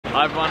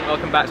Hi everyone,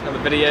 welcome back to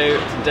another video.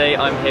 Today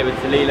I'm here with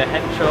Talilla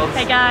Henchoz.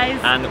 Hey guys!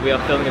 And we are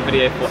filming a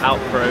video for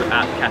Outpro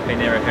at Cafe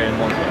Nero here in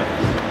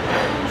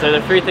Wandsworth. So there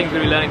are three things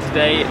we'll be learning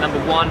today. Number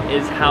one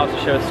is how to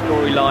show a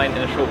storyline in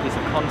a short piece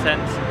of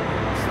content,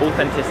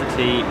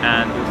 authenticity,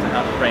 and also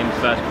how to frame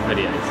vertical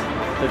videos.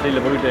 So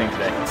Talilla, what are we doing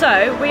today?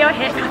 So we are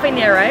here at Cafe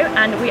Nero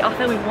and we are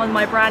filming one of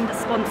my brand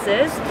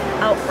sponsors,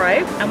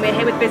 Outpro, and we're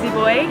here with Busy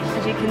Boy.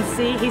 As you can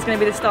see, he's going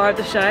to be the star of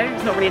the show.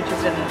 He's not really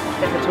interested in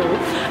this at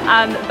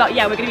all. But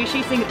yeah, we're going to be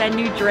shooting their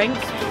new drink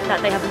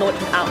that they have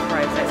launched with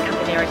Outpro. So it's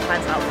Cafe Nero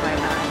plans Outpro.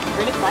 I'm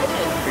really excited.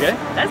 Okay.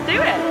 Let's do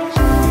it.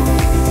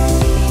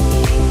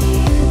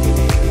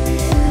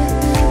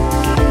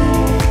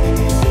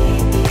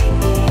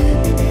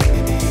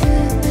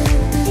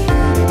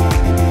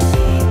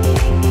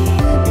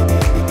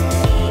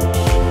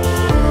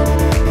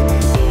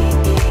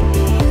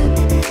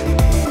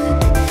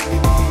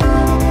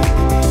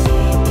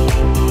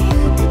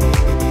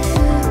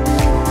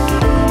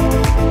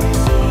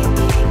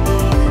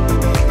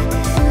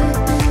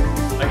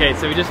 Okay,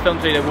 so we just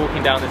filmed Talilla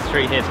walking down the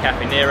street here to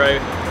Cafe Nero,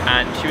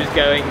 and she was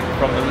going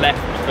from the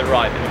left to the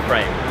right in the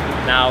frame.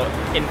 Now,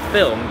 in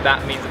film,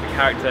 that means that the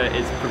character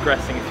is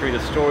progressing through the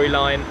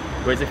storyline,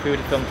 whereas if we were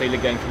to film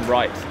Talilla going from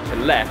right to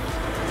left,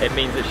 it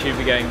means that she would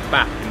be going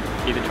back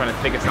and either trying to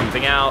figure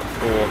something out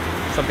or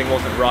something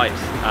wasn't right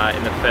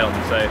in the film.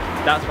 So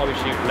that's why we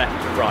shoot left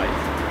to right.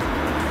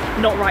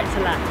 Not right to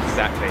left.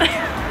 Exactly.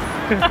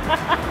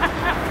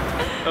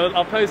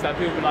 I'll post that,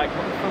 people will be like,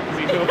 what the fuck is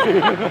he talking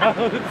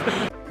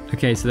about?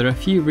 Okay, so there are a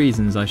few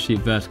reasons I shoot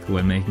vertical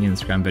when making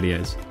Instagram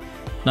videos.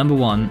 Number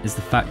one is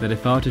the fact that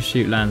if I were to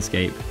shoot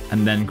landscape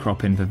and then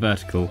crop in for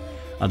vertical,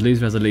 I'd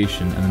lose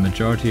resolution and the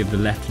majority of the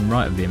left and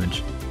right of the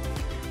image.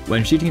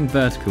 When shooting in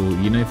vertical,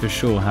 you know for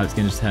sure how it's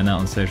going to turn out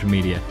on social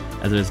media,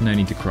 as there is no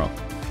need to crop.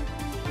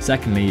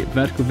 Secondly,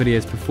 vertical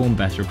videos perform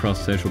better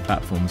across social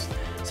platforms,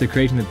 so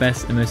creating the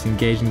best and most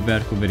engaging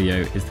vertical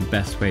video is the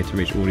best way to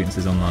reach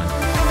audiences online.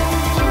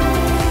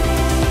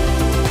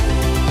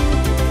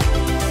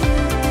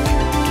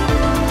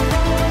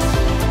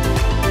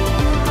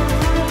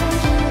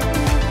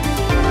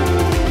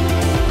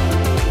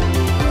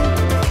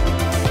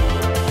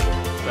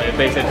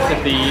 Basically, I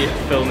just did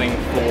the filming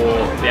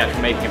for the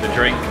actual making of the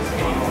drink.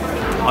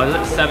 I was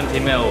at 70mm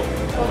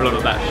for a lot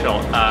of that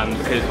shot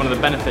because one of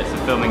the benefits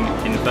of filming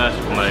in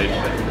vertical mode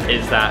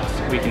is that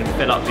we can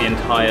fill up the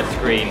entire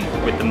screen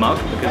with the mug,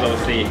 because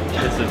obviously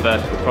this is a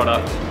vertical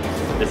product,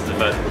 this is a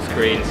vertical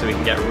screen, so we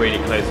can get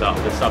really close up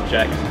the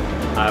subject.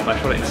 I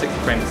shot it in 60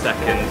 frames a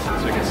second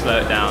so we can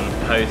slow it down,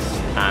 post,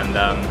 and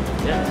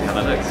yeah, see how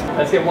that looks.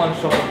 Let's get one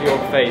shot of your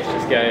face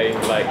just going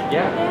like,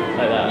 yeah,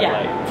 like that.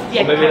 Yeah. Like,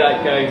 Yeah, maybe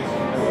like going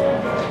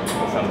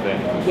or something.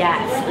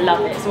 Yes,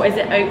 love it. So what is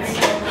it? Oats?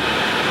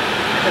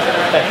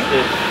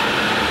 Festive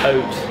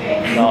oat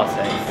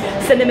latte.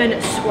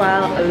 Cinnamon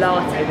swirl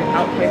latte with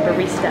Outpro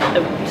barista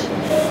oat.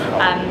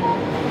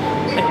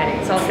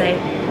 Okay, so I'll say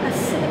a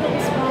cinnamon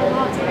swirl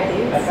latte,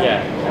 please.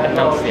 Yeah,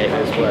 enunciate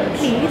those words.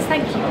 Please,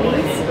 thank you,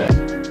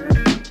 please.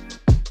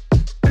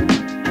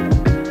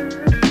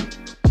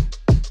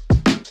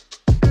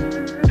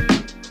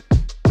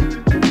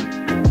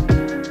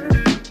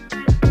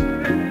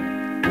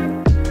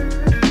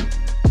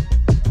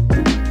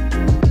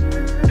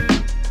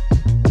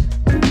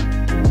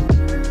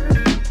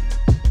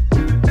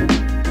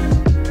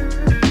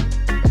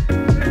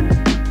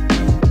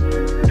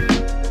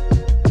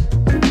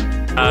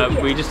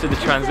 We just did the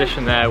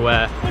transition there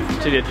where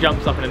Talilla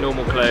jumps up in her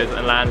normal clothes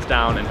and lands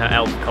down in her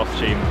elf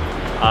costume.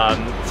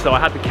 So I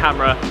had the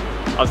camera,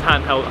 I was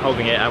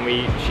holding it, and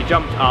she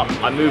jumped up,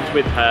 I moved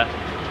with her,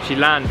 she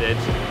landed,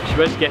 she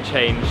went to get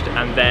changed,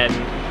 and then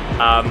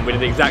we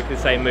did exactly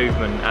the same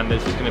movement, and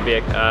there's just going to be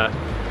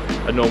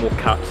a normal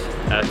cut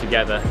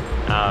together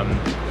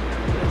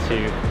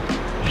to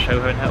show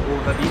her in all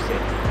of her beauty.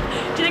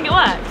 Do you think it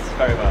works?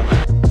 Very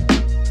well.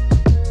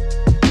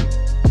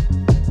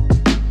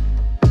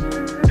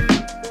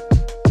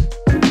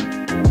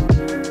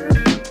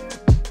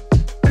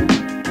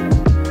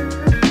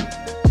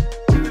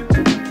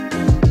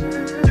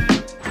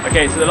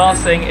 Okay, so the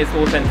last thing is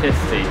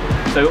authenticity.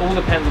 So it all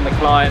depends on the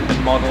client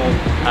and model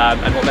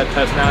and what their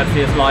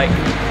personality is like.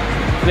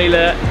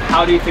 Talilla,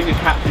 how do you think you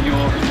capture your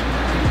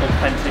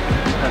authentic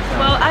personality?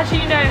 Well, as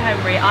you know,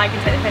 Henry, I can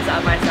take the piss out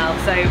of myself.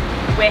 So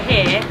we're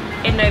here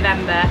in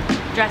November,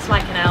 dressed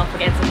like an elf,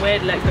 we're getting some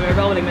weird looks, and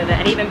we're rolling with it.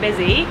 And even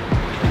Busy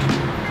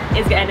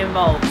is getting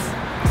involved.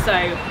 So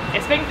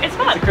it's fun. It's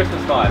a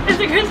Christmas vibe.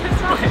 It's a Christmas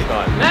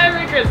vibe.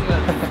 Merry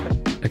Christmas.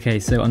 Okay,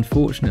 so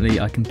unfortunately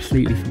I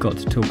completely forgot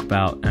to talk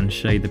about and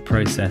show you the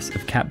process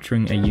of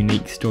capturing a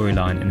unique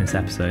storyline in this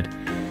episode.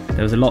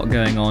 There was a lot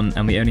going on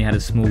and we only had a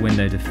small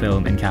window to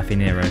film in Cafe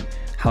Nero.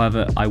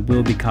 However, I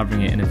will be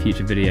covering it in a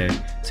future video,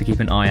 so keep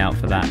an eye out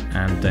for that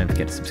and don't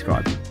forget to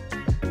subscribe.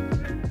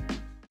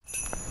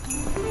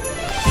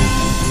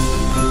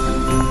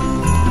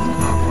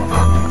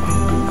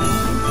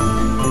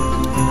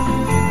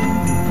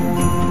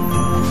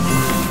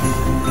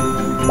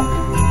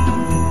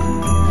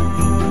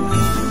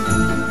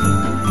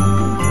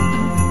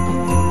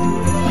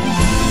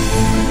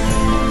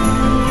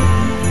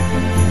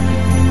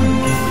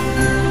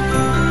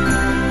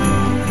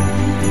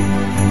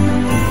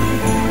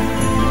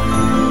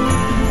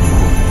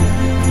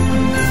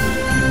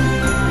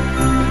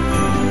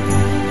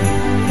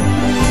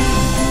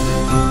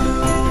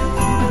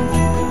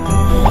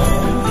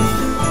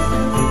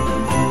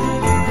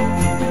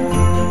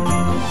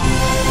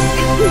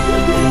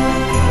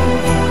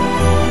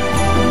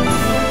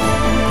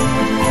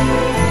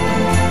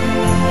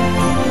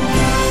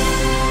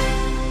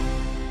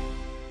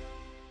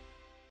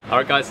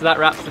 Alright guys, so that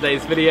wraps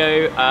today's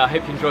video. I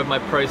hope you enjoyed my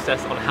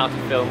process on how to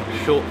film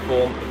short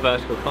form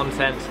vertical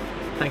content.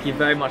 Thank you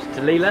very much to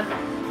Talilla.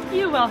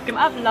 You're welcome.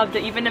 I've loved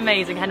it. You've been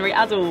amazing, Henry,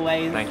 as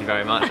always. Thank you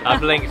very much.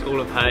 I've linked all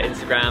of her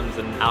Instagrams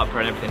and outro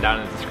and everything down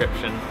in the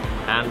description.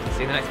 And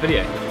see you in the next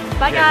video.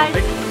 Bye guys.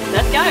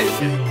 Let's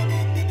go.